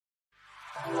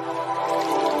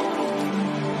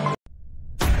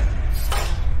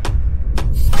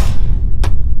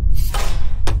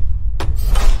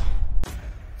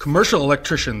Commercial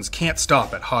electricians can't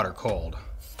stop at hot or cold.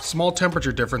 Small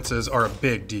temperature differences are a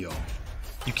big deal.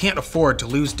 You can't afford to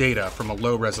lose data from a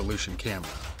low-resolution camera.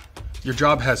 Your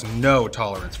job has no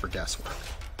tolerance for guesswork.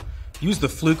 Use the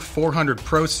Fluke 400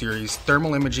 Pro series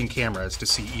thermal imaging cameras to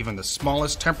see even the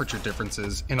smallest temperature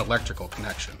differences in electrical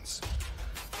connections.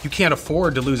 You can't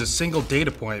afford to lose a single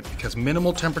data point because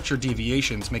minimal temperature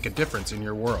deviations make a difference in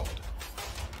your world.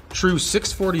 True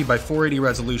 640 by 480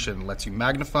 resolution lets you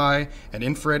magnify an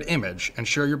infrared image and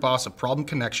show your boss a problem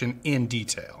connection in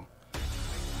detail.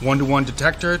 1-to-1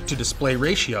 detector to display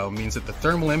ratio means that the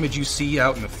thermal image you see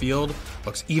out in the field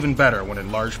looks even better when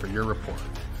enlarged for your report.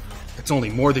 It's only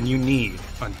more than you need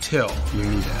until you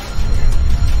need it.